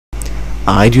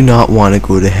I do not want to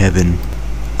go to heaven.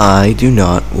 I do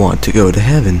not want to go to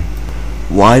heaven.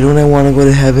 Why don't I want to go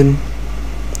to heaven?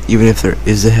 Even if there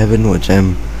is a heaven, which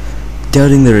I'm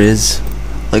doubting there is.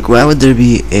 Like, why would there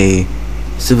be a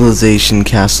civilization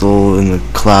castle in the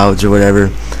clouds or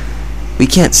whatever? We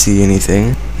can't see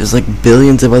anything. There's like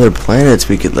billions of other planets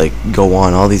we could like go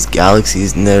on, all these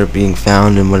galaxies and they're being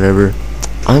found and whatever.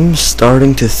 I'm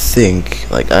starting to think,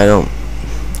 like, I'm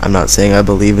not saying I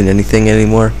believe in anything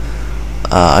anymore.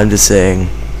 I'm just saying,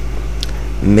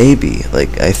 maybe,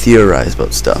 like, I theorize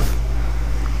about stuff.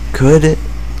 Could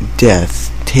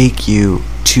death take you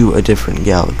to a different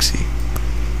galaxy?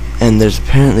 And there's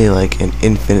apparently like an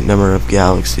infinite number of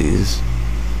galaxies.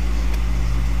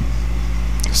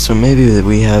 So maybe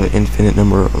we have an infinite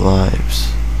number of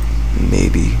lives.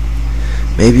 Maybe.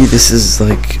 Maybe this is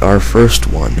like our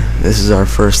first one. This is our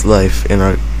first life in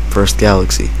our first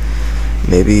galaxy.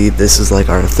 Maybe this is like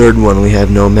our third one. We have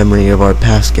no memory of our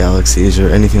past galaxies or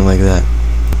anything like that.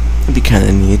 It'd be kind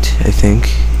of neat, I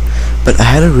think. But I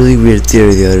had a really weird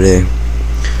theory the other day.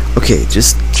 Okay,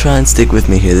 just try and stick with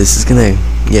me here. This is gonna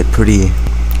get pretty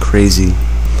crazy.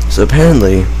 So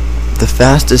apparently, the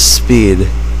fastest speed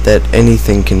that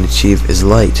anything can achieve is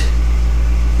light.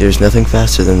 There's nothing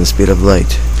faster than the speed of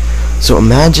light. So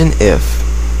imagine if...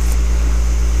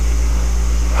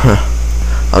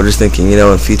 I was just thinking, you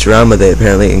know, in Futurama they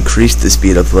apparently increased the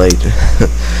speed of light.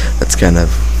 That's kind of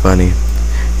funny.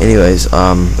 Anyways,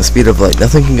 the speed of light.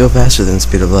 Nothing can go faster than the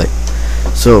speed of light.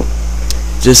 So,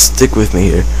 just stick with me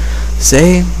here.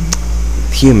 Say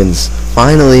humans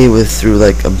finally, through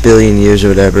like a billion years or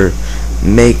whatever,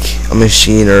 make a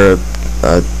machine or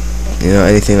you know,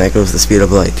 anything that goes the speed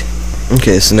of light.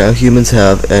 Okay, so now humans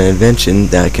have an invention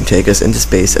that can take us into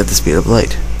space at the speed of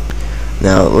light.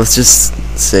 Now let's just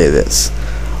say this.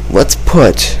 Let's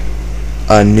put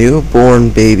a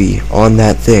newborn baby on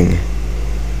that thing,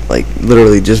 like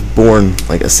literally just born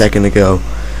like a second ago.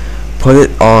 Put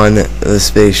it on the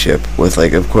spaceship with,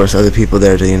 like, of course, other people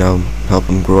there to, you know, help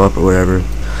them grow up or whatever.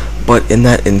 But in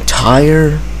that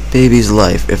entire baby's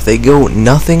life, if they go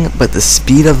nothing but the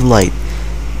speed of light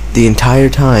the entire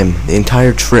time, the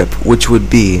entire trip, which would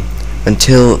be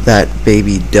until that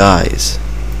baby dies,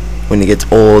 when he gets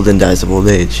old and dies of old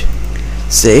age.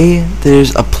 Say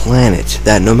there's a planet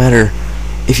that no matter,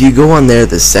 if you go on there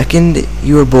the second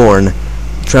you were born,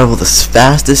 travel the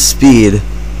fastest speed,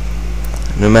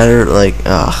 no matter, like,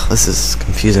 this is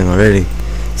confusing already.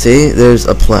 Say there's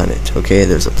a planet, okay?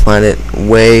 There's a planet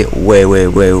way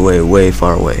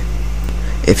far away.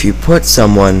 If you put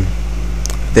someone,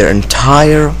 their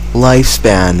entire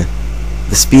lifespan,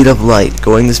 the speed of light,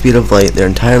 going the speed of light, their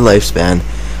entire lifespan,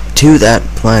 to that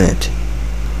planet,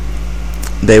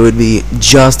 they would be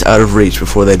just out of reach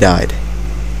before they died.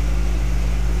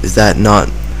 Is that not...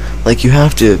 Like, you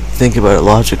have to think about it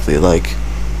logically, like,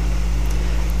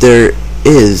 there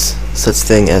is such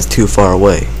thing as too far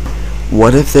away.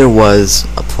 What if there was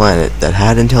a planet that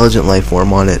had intelligent life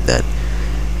form on it that,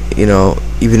 you know,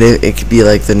 even if it could be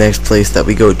like the next place that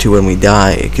we go to when we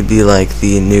die, it could be like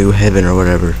the new heaven or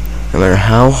whatever. No matter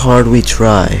how hard we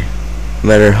try, no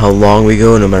matter how long we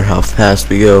go, no matter how fast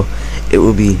we go, it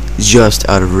will be just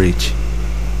out of reach.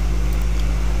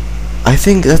 I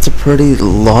think that's a pretty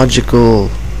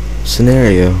logical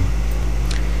scenario.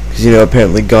 Because, you know,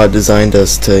 apparently God designed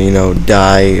us to, you know,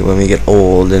 die when we get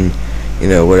old and, you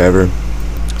know, whatever.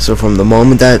 So from the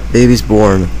moment that baby's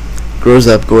born, grows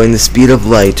up going the speed of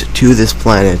light to this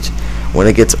planet, when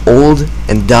it gets old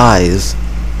and dies,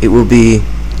 it will be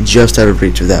just out of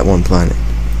reach of that one planet.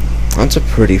 That's a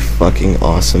pretty fucking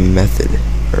awesome method,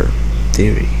 or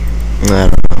theory. I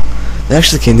don't know. It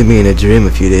actually came to me in a dream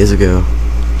a few days ago.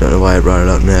 Don't know why I brought it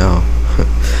up now.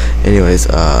 Anyways,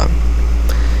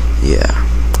 yeah.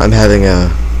 I'm having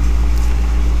a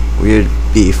weird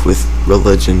beef with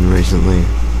religion recently.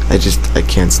 I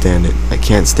can't stand it. I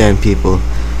can't stand people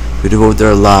who devote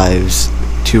their lives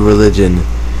to religion,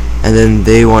 and then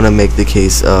they want to make the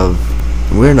case of,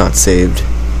 we're not saved.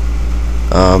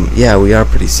 Yeah, we are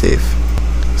pretty safe.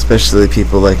 Especially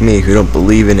people like me who don't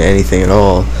believe in anything at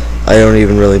all. I don't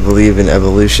even really believe in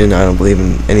evolution. I don't believe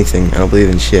in anything. I don't believe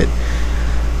in shit.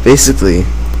 Basically,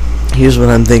 here's what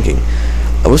I'm thinking.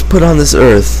 I was put on this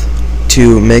earth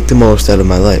to make the most out of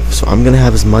my life, so I'm gonna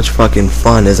have as much fucking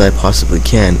fun as I possibly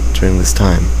can during this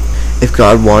time. If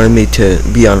God wanted me to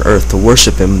be on earth to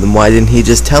worship him, then why didn't he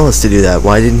just tell us to do that?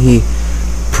 Why didn't he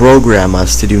program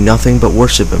us to do nothing but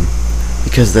worship him?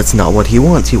 Because that's not what he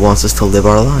wants. He wants us to live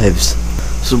our lives.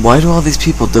 So why do all these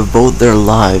people devote their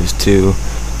lives to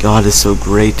God is so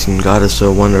great and God is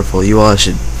so wonderful, you all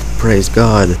should praise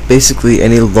God? Basically,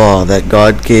 any law that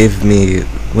God gave me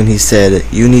when he said,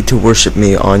 "You need to worship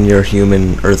me on your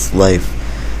human earth life."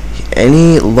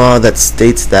 Any law that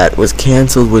states that was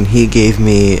cancelled when he gave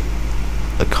me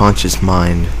a conscious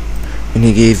mind, when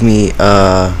he gave me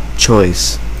a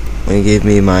choice, when he gave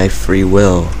me my free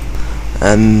will.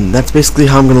 And that's basically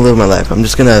how I'm going to live my life. I'm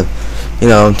just going to,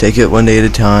 take it one day at a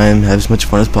time, have as much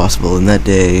fun as possible in that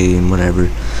day and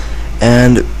whatever.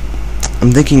 And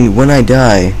I'm thinking, when I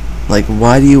die, like,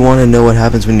 why do you want to know what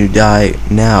happens when you die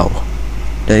now?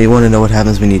 Don't you want to know what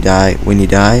happens when you die?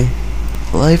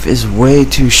 Life is way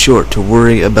too short to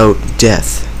worry about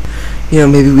death.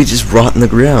 Maybe we just rot in the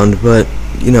ground, but,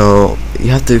 you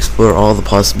have to explore all the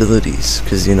possibilities,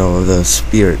 because, of the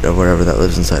spirit of whatever that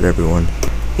lives inside everyone.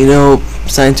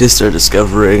 Scientists are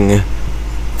discovering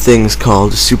things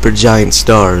called supergiant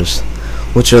stars,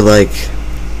 which are like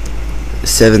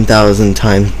 7,000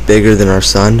 times bigger than our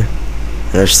sun,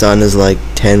 and our sun is like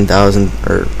 10,000,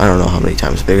 or I don't know how many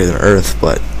times bigger than Earth,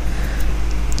 but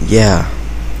yeah,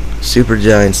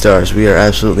 supergiant stars. We are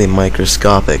absolutely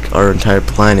microscopic. Our entire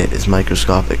planet is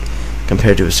microscopic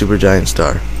compared to a supergiant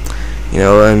star.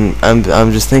 And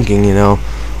I'm just thinking,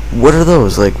 what are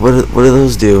those? Like, what do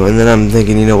those do? And then I'm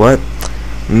thinking, what?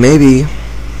 Maybe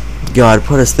God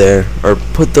put us there, or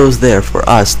put those there for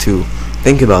us to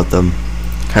think about them,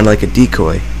 kind of like a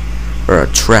decoy or a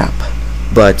trap.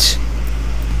 But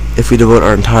if we devote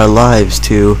our entire lives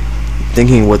to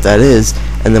thinking what that is,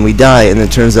 and then we die, and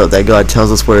it turns out that God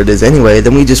tells us what it is anyway,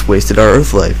 then we just wasted our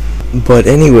earth life. But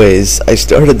anyways, I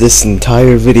started this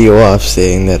entire video off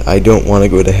saying that I don't want to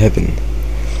go to heaven.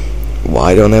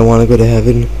 Why don't I want to go to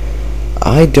heaven?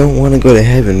 I don't want to go to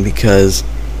heaven because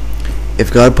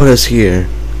if God put us here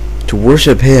to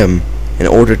worship Him in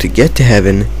order to get to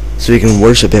heaven so we can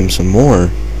worship Him some more,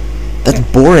 that's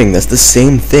boring. That's the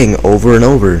same thing over and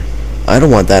over. I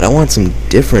don't want that. I want some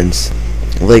difference.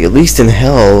 Like, at least in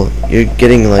hell, you're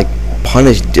getting, like,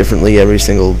 punished differently every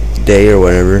single day or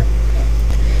whatever.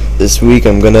 This week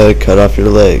I'm gonna cut off your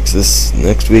legs. This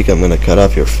next week I'm gonna cut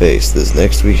off your face. This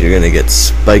next week you're gonna get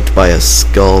spiked by a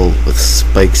skull with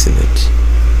spikes in it.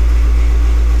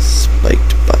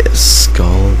 Spiked by a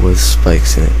skull with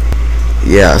spikes in it.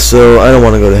 Yeah, so I don't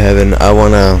want to go to heaven. I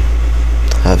want to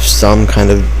have some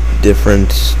kind of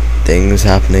different things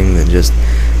happening than just,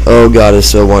 oh, God is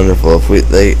so wonderful. If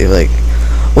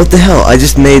what the hell?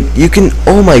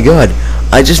 Oh my God,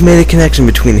 I just made a connection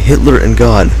between Hitler and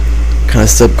God, kind of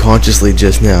subconsciously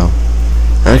just now.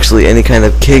 Actually, any kind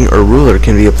of king or ruler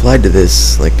can be applied to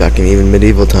this, like back in even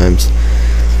medieval times.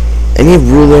 Any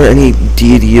ruler, any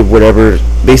deity of whatever,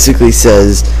 basically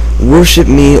says, worship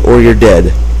me or you're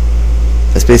dead.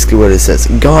 That's basically what it says.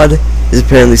 God is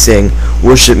apparently saying,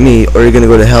 worship me or you're gonna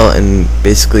go to hell and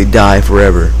basically die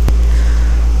forever.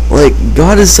 Like,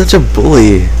 God is such a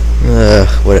bully.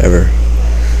 Whatever.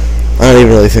 I don't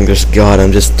even really think there's God.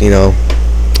 I'm just,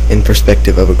 in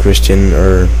perspective of a Christian.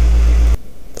 Or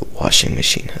the washing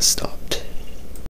machine has stopped.